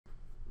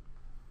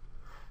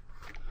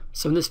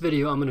So in this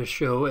video I'm going to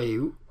show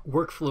a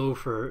workflow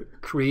for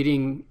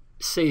creating,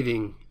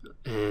 saving,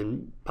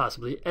 and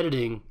possibly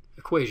editing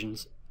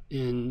equations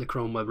in the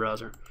Chrome web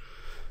browser.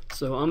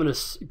 So I'm going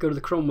to go to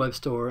the Chrome web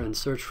store and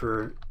search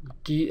for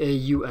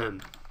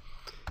DAUM.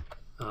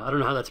 I don't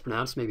know how that's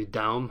pronounced, maybe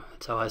Daum,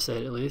 that's how I say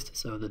it at least.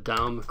 So the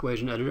Daum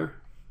equation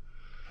editor.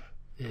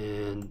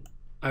 And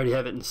I already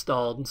have it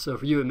installed, so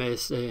for you it may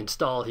say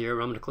install here,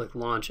 but I'm going to click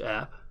launch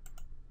app.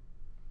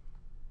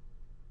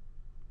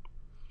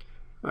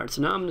 Alright,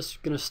 so now I'm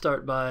just going to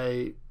start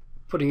by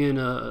putting in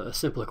a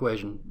simple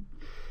equation.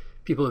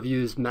 People have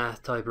used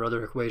math type or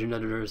other equation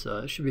editors.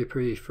 It should be a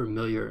pretty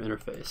familiar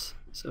interface.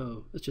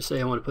 So let's just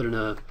say I want to put in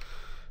a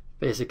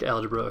basic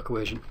algebra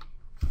equation.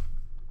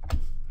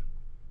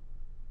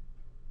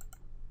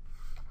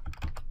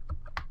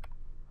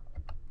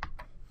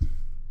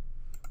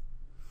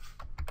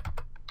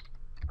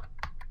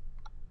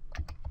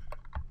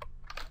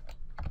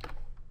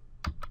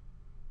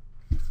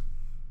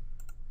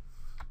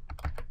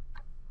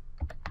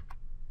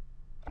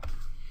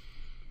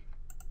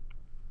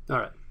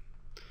 Alright,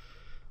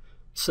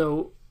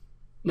 so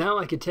now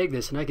I could take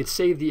this and I could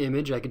save the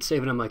image. I could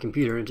save it on my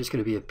computer, and it's just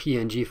going to be a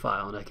PNG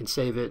file, and I can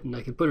save it and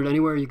I can put it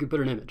anywhere you could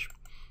put an image,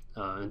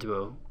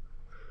 into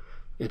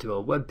a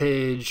web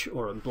page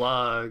or a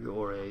blog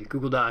or a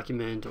Google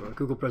document or a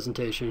Google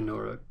presentation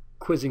or a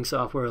quizzing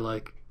software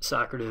like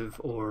Socrative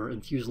or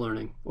Infuse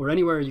Learning, or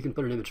anywhere you can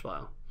put an image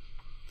file.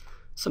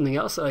 Something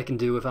else that I can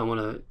do if I want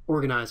to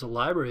organize a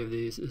library of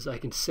these is I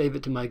can save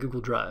it to my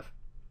Google Drive.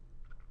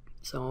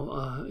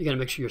 So you got to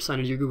make sure you're signed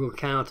into your Google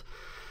account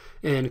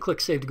and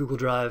click Save to Google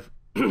Drive.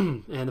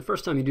 And the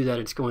first time you do that,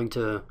 it's going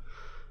to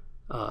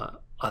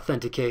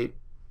authenticate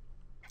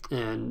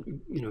and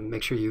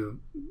make sure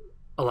you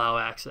allow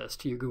access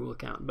to your Google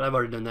account. But I've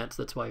already done that,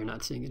 so that's why you're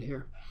not seeing it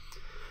here.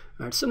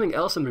 All right, something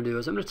else I'm going to do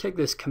is I'm going to take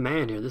this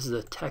command here. This is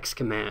a text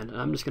command,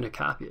 and I'm just going to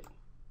copy it.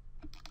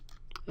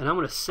 And I'm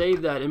going to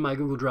save that in my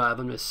Google Drive.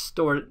 I'm going to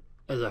store it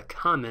as a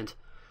comment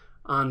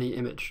on the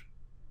image.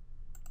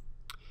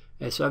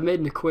 Okay, so I've made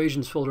an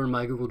equations folder in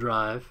my Google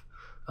Drive.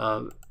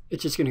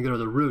 It's just going to go to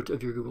the root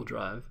of your Google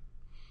Drive.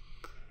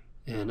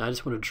 And I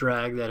just want to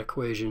drag that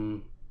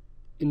equation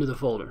into the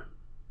folder.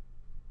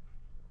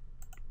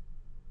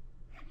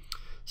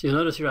 So you'll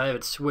notice here I have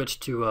it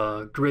switched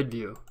to grid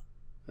view.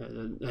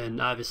 And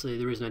obviously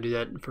the reason I do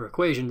that for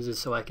equations is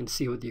so I can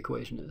see what the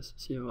equation is.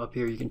 So up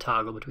here you can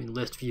toggle between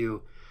list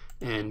view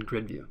and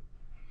grid view.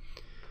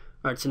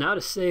 Alright, so now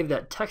to save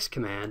that text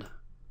command,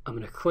 I'm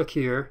going to click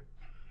here.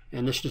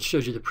 And this just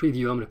shows you the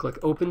preview. I'm going to click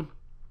open,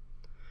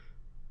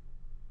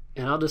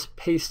 and I'll just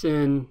paste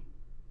in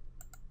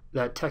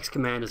that text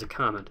command as a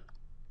comment.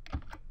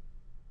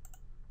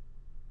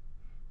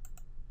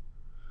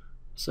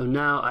 So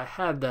now I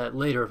have that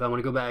later if I want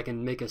to go back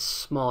and make a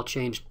small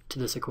change to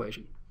this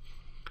equation.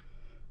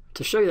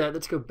 To show you that,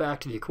 let's go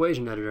back to the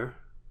equation editor,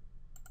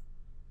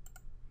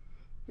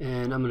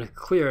 and I'm going to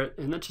clear it,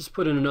 and let's just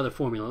put in another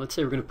formula. Let's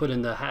say we're going to put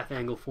in the half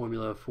angle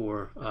formula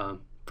for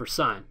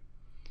sine.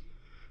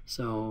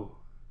 So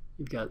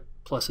you've got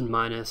plus and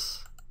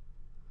minus,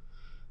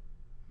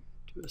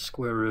 do a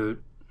square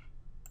root,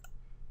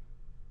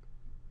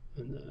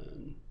 and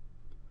then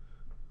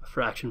a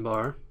fraction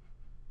bar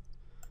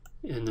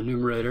in the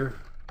numerator.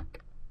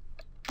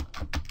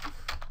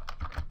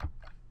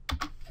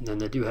 And then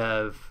they do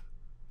have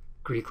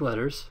Greek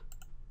letters.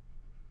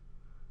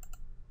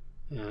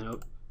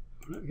 And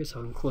I guess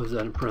I'll close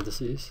that in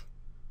parentheses.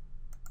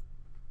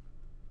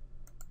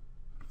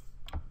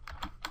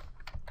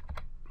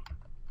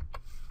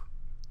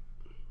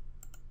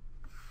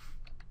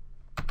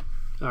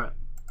 Alright,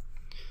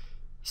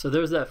 so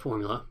there's that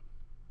formula,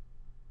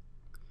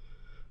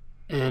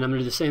 and I'm going to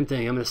do the same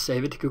thing. I'm going to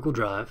save it to Google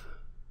Drive,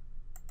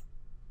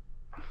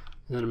 and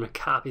then I'm going to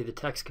copy the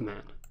text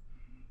command.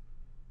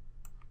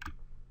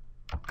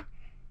 So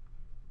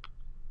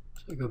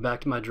I go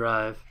back to my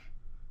drive,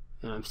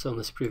 and I'm still in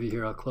this preview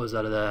here. I'll close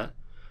out of that,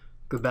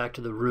 go back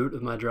to the root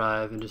of my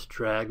drive, and just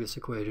drag this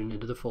equation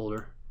into the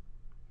folder.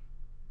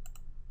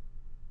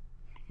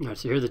 Alright,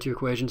 so here are the two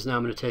equations. Now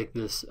I'm going to take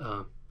this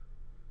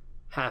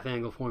half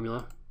angle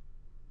formula.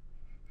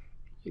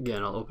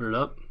 Again, I'll open it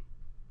up,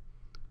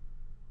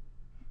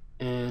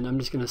 and I'm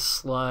just going to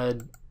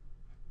slide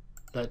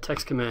that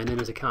text command in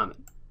as a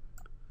comment.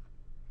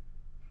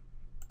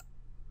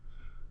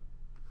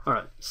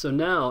 Alright, so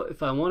now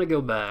if I want to go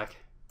back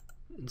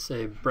and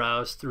say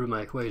browse through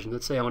my equation,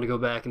 let's say I want to go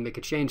back and make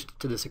a change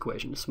to this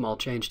equation, a small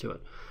change to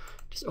it.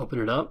 Just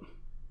open it up.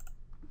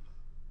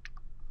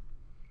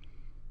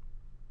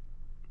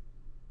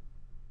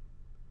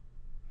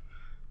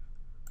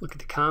 Look at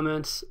the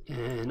comments,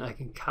 and I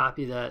can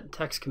copy that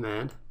text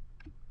command,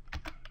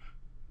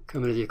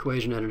 come into the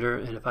equation editor,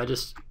 and if I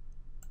just,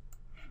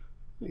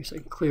 I guess I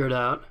can clear it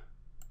out,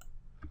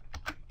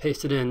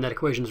 paste it in, that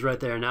equation's right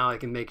there. Now I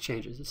can make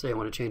changes. Let's say I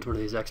want to change one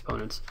of these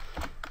exponents.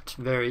 It's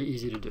very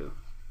easy to do.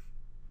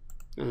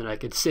 And then I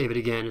could save it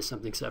again as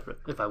something separate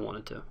if I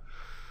wanted to.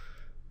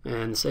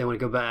 And say I want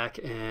to go back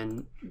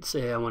and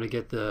say I want to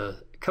get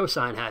the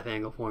cosine half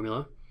angle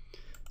formula.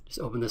 Just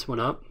open this one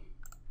up.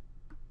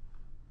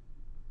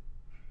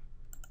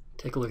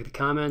 take a look at the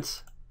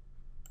comments,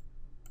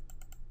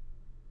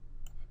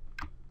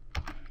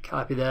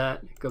 copy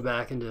that, go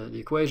back into the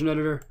equation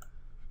editor,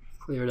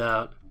 clear it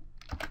out,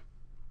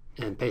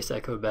 and paste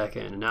that code back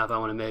in. And now if I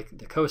want to make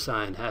the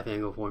cosine half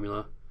angle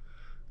formula,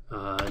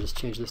 I just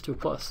change this to a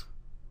plus.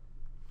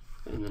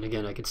 And then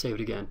again, I can save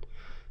it again.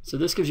 So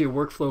this gives you a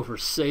workflow for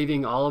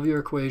saving all of your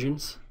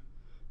equations,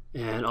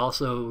 and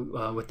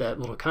also with that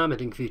little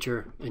commenting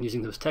feature and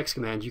using those text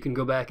commands, you can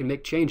go back and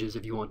make changes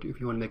if you want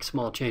to make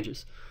small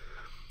changes.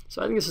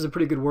 So I think this is a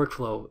pretty good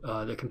workflow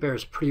that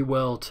compares pretty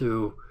well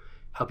to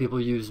how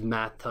people use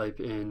math type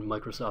in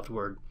Microsoft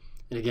Word.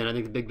 And again, I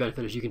think the big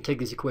benefit is you can take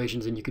these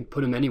equations and you can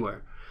put them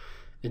anywhere.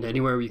 And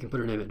anywhere where you can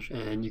put an image.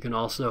 And you can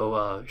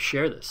also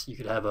share this. You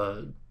could have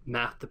a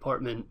math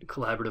department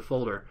collaborative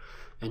folder,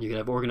 and you could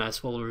have organized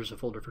folders, a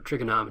folder for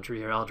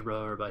trigonometry or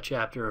algebra or by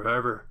chapter or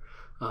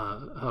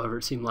however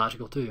it seemed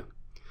logical to you.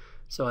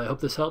 So I hope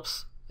this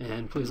helps,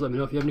 and please let me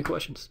know if you have any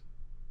questions.